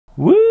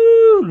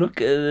Woo!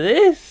 Look at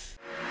this.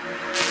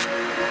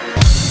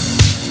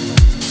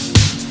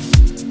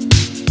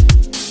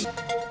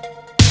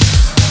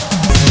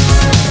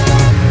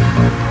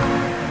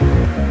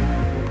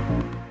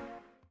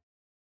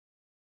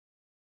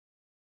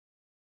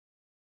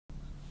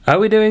 How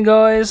we doing,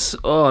 guys?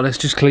 Oh, let's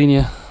just clean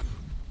you.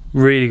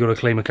 Really got to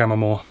clean my camera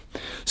more.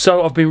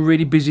 So I've been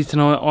really busy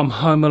tonight. I'm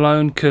home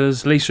alone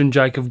because Lisa and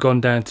Jake have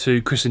gone down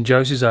to Chris and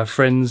Josie's, our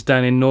friends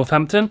down in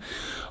Northampton.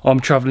 I'm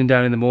travelling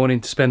down in the morning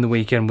to spend the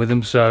weekend with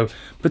them.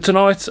 But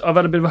tonight I've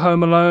had a bit of a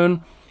home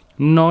alone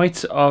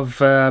night. I've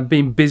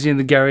been busy in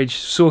the garage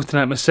sorting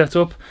out my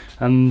setup,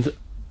 and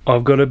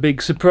I've got a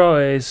big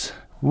surprise.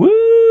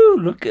 Woo!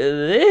 Look at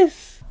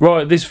this.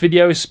 Right, this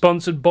video is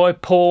sponsored by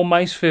Paul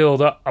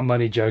Macefield. I'm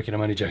only joking,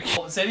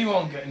 What's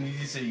anyone getting any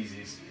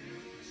diseases?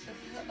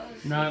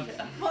 No.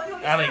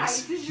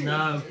 Alex,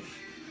 no.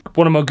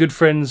 One of my good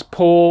friends,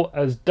 Paul,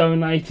 has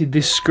donated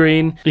this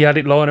screen. He had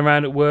it lying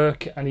around at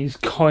work and he's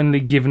kindly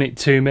given it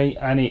to me,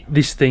 and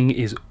this thing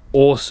is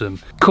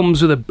awesome.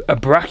 Comes with a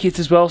bracket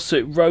as well, so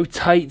it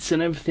rotates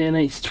and everything.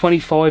 It's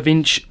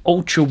 25-inch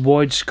ultra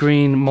wide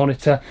screen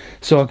monitor,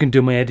 so I can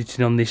do my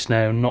editing on this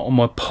now, not on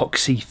my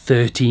poxy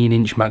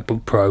 13-inch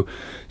MacBook Pro.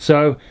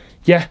 So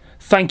yeah,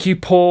 thank you,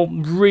 Paul.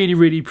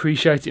 Really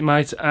appreciate it,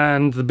 mate.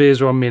 And the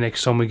beers are on me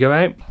next time we go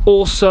out.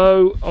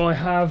 Also,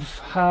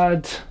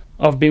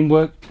 I've been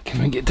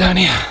can we get down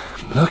here?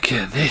 Look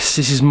at this.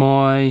 This is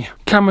my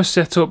camera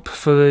setup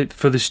for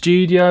the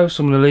studio.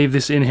 So I'm going to leave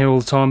this in here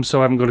all the time, so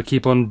I haven't got to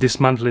keep on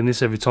dismantling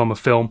this every time I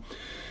film.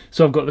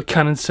 So I've got the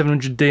Canon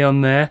 700D on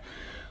there.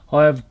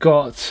 I have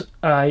got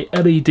a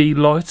LED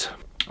light.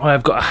 I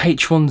have got a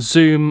H1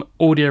 Zoom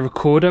audio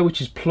recorder,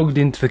 which is plugged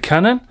into the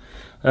Canon.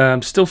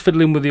 Still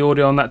fiddling with the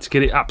audio on that to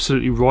get it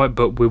absolutely right,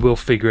 but we will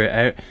figure it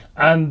out.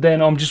 And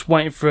then I'm just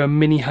waiting for a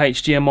mini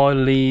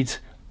HDMI lead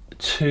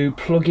to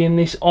plug in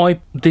this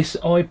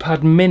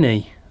iPad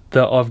mini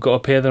that I've got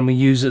up here that I'm going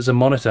to use as a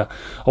monitor.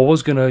 I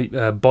was going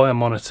to buy a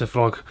monitor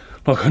for like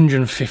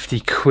 150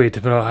 quid,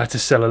 but I had to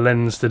sell a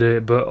lens to do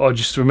it. But I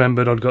just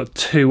remembered I'd got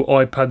 2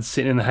 iPads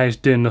sitting in the house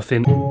doing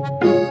nothing.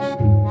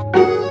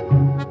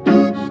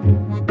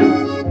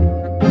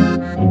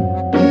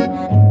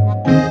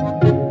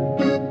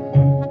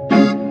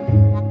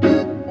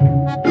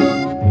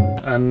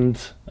 And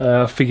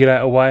figured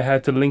out a way how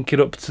to link it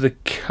up to the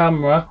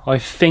camera. I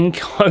think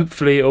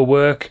hopefully it'll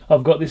work.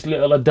 I've got this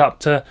little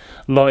adapter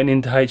lighting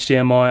into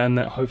HDMI, and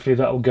hopefully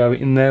that will go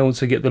in there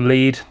once I get the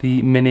lead,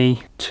 the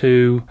mini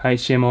to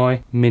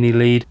HDMI mini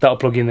lead. That'll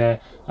plug in there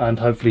and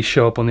hopefully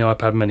show up on the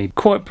iPad mini.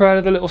 Quite proud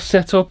of the little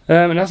setup.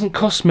 It hasn't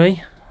cost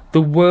me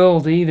the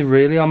world either,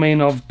 really. I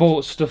mean, I've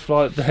bought stuff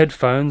like the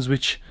headphones,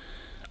 which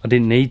I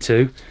didn't need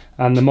to.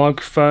 And the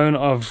microphone,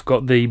 I've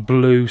got the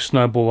Blue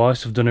Snowball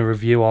Ice. I've done a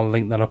review, I'll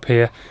link that up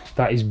here.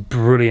 That is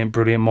brilliant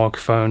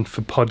microphone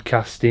for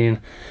podcasting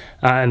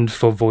and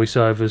for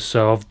voiceovers.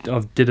 So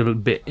I've did a little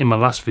bit in my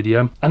last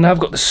video. And now I've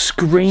got the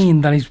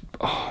screen that is,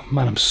 oh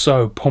man, I'm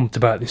so pumped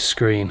about this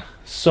screen.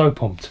 So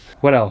pumped.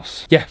 What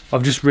else? Yeah,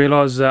 I've just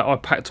realised that I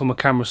packed all my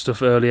camera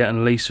stuff earlier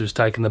and Lisa has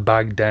taken the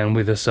bag down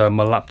with her, so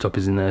my laptop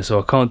is in there, so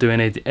I can't do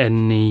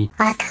any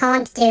I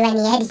can't do any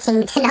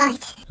editing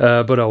tonight.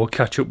 But I will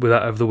catch up with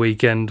that over the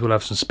weekend. We'll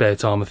have some spare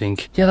time, I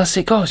think. Yeah, that's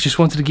it, guys. Just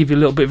wanted to give you a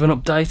little bit of an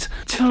update.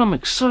 Till I'm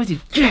excited.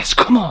 Yes,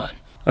 come on.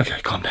 Okay,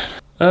 calm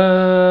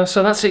down.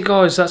 So that's it,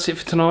 guys. That's it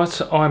for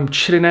tonight. I'm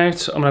chilling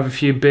out. I'm gonna have a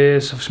few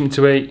beers, have something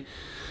to eat,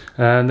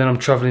 and then I'm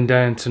travelling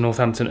down to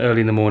Northampton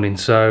early in the morning.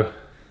 So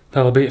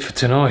that'll be it for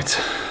tonight.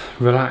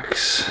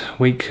 Relax,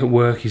 week at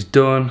work is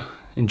done.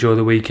 Enjoy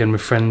the weekend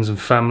with friends and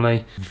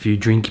family. A few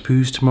drinky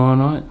poos tomorrow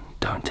night.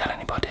 Don't tell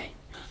anybody.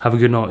 Have a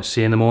good night, see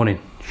you in the morning.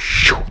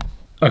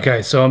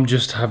 Okay, so I'm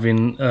just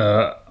having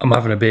I'm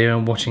having a beer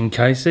and watching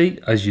Casey,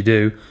 as you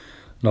do.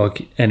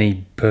 Like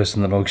any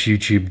person that likes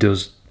YouTube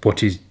does,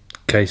 watches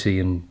Casey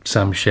and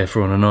Sam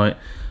Sheffer on a night.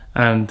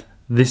 And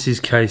this is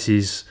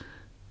Casey's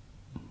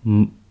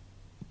new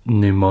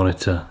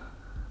monitor.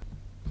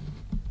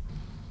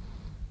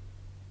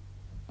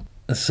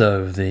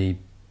 So the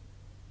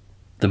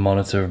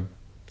monitor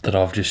that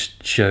I've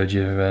just showed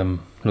you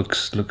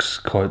looks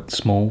quite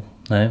small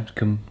now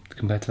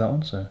compared to that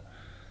one. So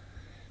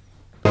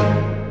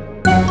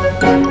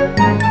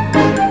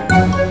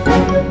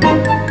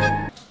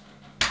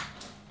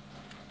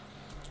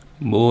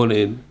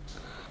morning.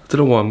 I don't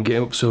know why I'm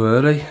getting up so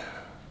early.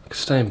 I could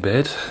stay in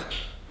bed.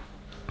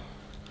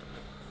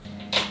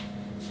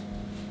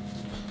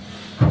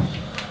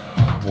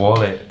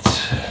 Wallet,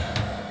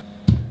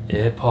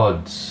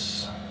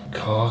 AirPods,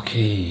 car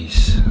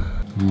keys,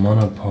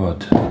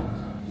 monopod,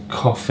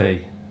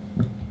 coffee.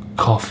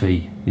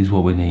 Coffee is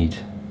what we need.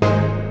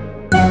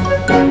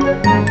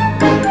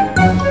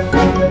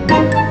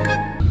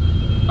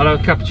 Hello,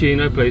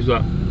 cappuccino, please.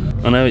 What?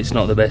 I know it's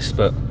not the best,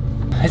 but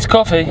it's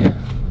coffee.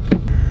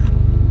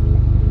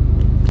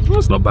 Well,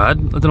 that's not bad.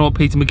 I don't know what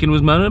Peter McKinnon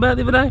was moaning about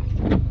the other day.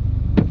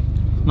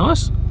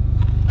 Nice.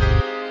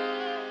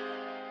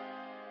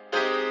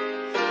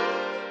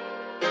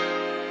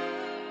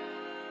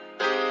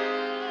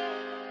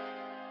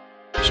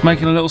 Just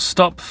making a little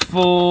stop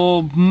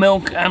for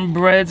milk and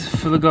bread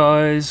for the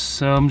guys.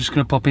 So I'm just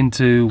going to pop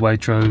into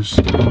Waitrose.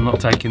 I'm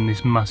not taking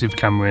this massive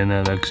camera in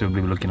there though, because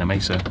everybody will be looking at me.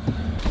 So.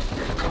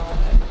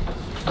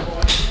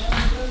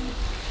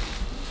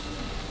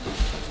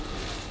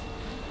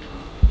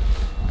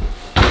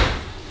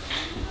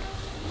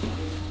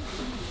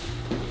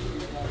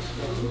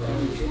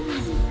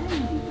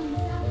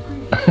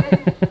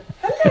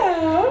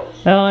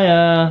 Hello.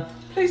 Hiya.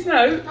 Please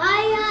note,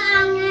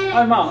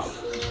 I'm Mark.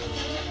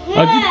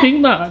 I did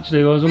think that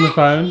actually. I was on the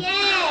phone.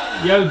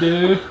 Yeah. Yo,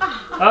 dude.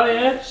 Oh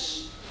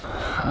yes.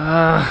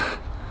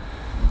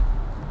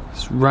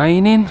 It's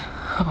raining.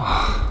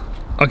 Oh.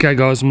 Okay,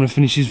 guys, I'm gonna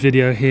finish this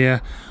video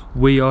here.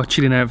 We are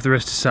chilling out for the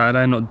rest of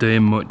Saturday, not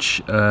doing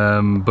much.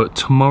 But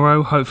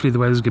tomorrow, hopefully, the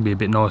weather's gonna be a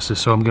bit nicer.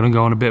 So I'm gonna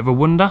go on a bit of a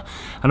wander,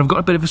 and I've got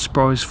a bit of a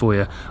surprise for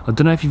you. I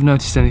don't know if you've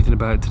noticed anything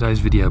about today's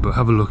video, but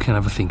have a look and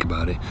have a think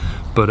about it.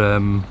 But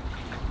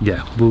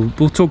yeah,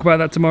 we'll talk about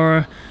that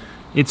tomorrow.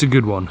 It's a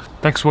good one.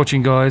 Thanks for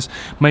watching, guys.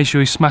 Make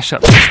sure you smash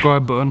that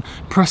subscribe button,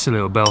 press the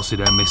little bell so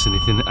you don't miss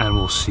anything, and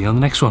we'll see you on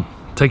the next one.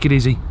 Take it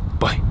easy.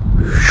 Bye.